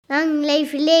Lang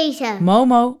leven lezen.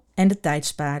 Momo en de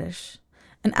tijdspaarders.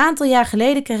 Een aantal jaar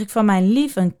geleden kreeg ik van mijn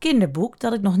lief een kinderboek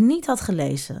dat ik nog niet had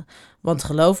gelezen. Want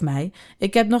geloof mij,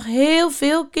 ik heb nog heel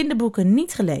veel kinderboeken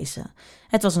niet gelezen.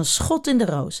 Het was een schot in de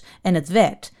roos en het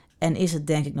werd, en is het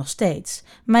denk ik nog steeds,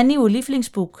 mijn nieuwe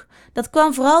lievelingsboek. Dat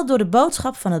kwam vooral door de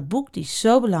boodschap van het boek die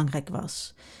zo belangrijk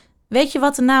was. Weet je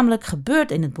wat er namelijk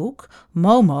gebeurt in het boek?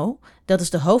 Momo, dat is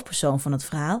de hoofdpersoon van het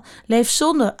verhaal, leeft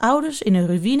zonder ouders in een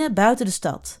ruïne buiten de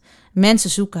stad. Mensen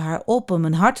zoeken haar op om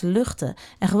hun hart te luchten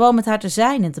en gewoon met haar te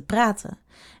zijn en te praten.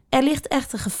 Er ligt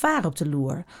echter gevaar op de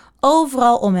loer.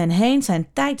 Overal om hen heen zijn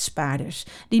tijdspaarders,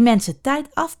 die mensen tijd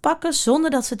afpakken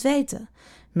zonder dat ze het weten.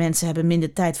 Mensen hebben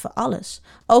minder tijd voor alles,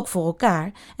 ook voor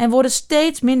elkaar, en worden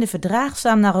steeds minder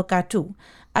verdraagzaam naar elkaar toe.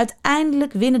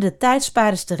 Uiteindelijk winnen de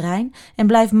tijdspaarders terrein en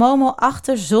blijft Momo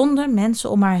achter zonder mensen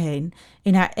om haar heen.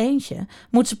 In haar eentje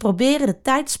moet ze proberen de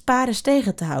tijdspaarders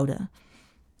tegen te houden.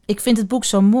 Ik vind het boek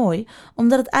zo mooi,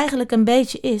 omdat het eigenlijk een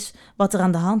beetje is wat er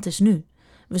aan de hand is nu.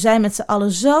 We zijn met z'n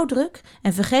allen zo druk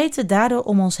en vergeten daardoor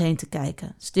om ons heen te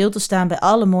kijken. Stil te staan bij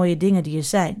alle mooie dingen die er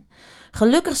zijn.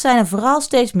 Gelukkig zijn er vooral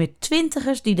steeds meer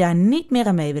twintigers die daar niet meer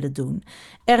aan mee willen doen.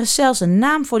 Er is zelfs een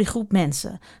naam voor die groep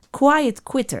mensen. Quiet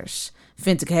quitters.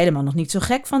 Vind ik helemaal nog niet zo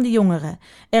gek van die jongeren.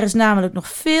 Er is namelijk nog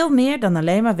veel meer dan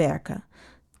alleen maar werken.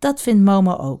 Dat vindt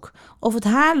Momo ook. Of het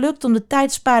haar lukt om de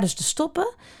tijdspaarders te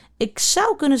stoppen? Ik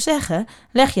zou kunnen zeggen,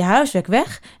 leg je huiswerk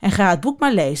weg en ga het boek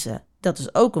maar lezen. Dat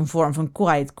is ook een vorm van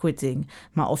quiet quitting.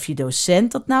 Maar of je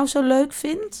docent dat nou zo leuk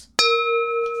vindt?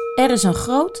 Er is een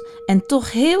groot en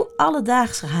toch heel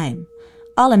alledaags geheim.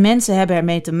 Alle mensen hebben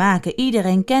ermee te maken,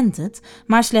 iedereen kent het,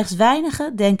 maar slechts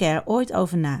weinigen denken er ooit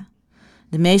over na.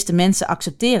 De meeste mensen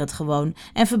accepteren het gewoon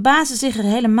en verbazen zich er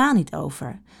helemaal niet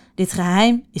over. Dit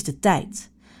geheim is de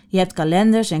tijd. Je hebt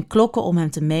kalenders en klokken om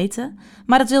hem te meten,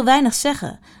 maar dat wil weinig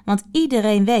zeggen, want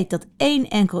iedereen weet dat 1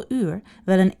 enkel uur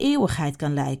wel een eeuwigheid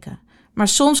kan lijken. Maar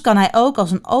soms kan hij ook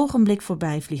als een ogenblik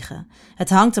voorbij vliegen. Het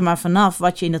hangt er maar vanaf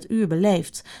wat je in dat uur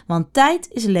beleeft, want tijd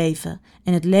is leven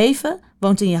en het leven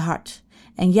woont in je hart.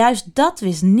 En juist dat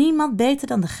wist niemand beter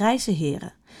dan de grijze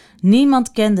heren.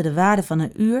 Niemand kende de waarde van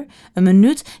een uur, een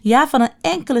minuut, ja van een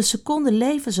enkele seconde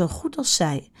leven zo goed als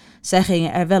zij. Zij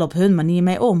gingen er wel op hun manier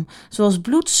mee om, zoals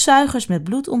bloedzuigers met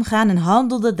bloed omgaan en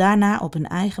handelden daarna op hun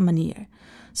eigen manier.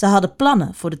 Ze hadden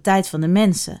plannen voor de tijd van de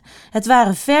mensen. Het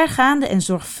waren vergaande en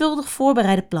zorgvuldig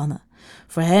voorbereide plannen.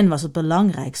 Voor hen was het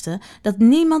belangrijkste dat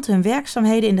niemand hun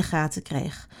werkzaamheden in de gaten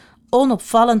kreeg.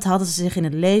 Onopvallend hadden ze zich in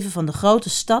het leven van de grote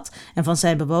stad en van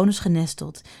zijn bewoners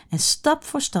genesteld. En stap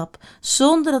voor stap,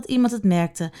 zonder dat iemand het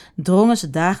merkte, drongen ze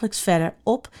dagelijks verder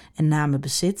op en namen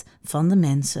bezit van de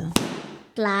mensen.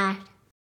 Klaar.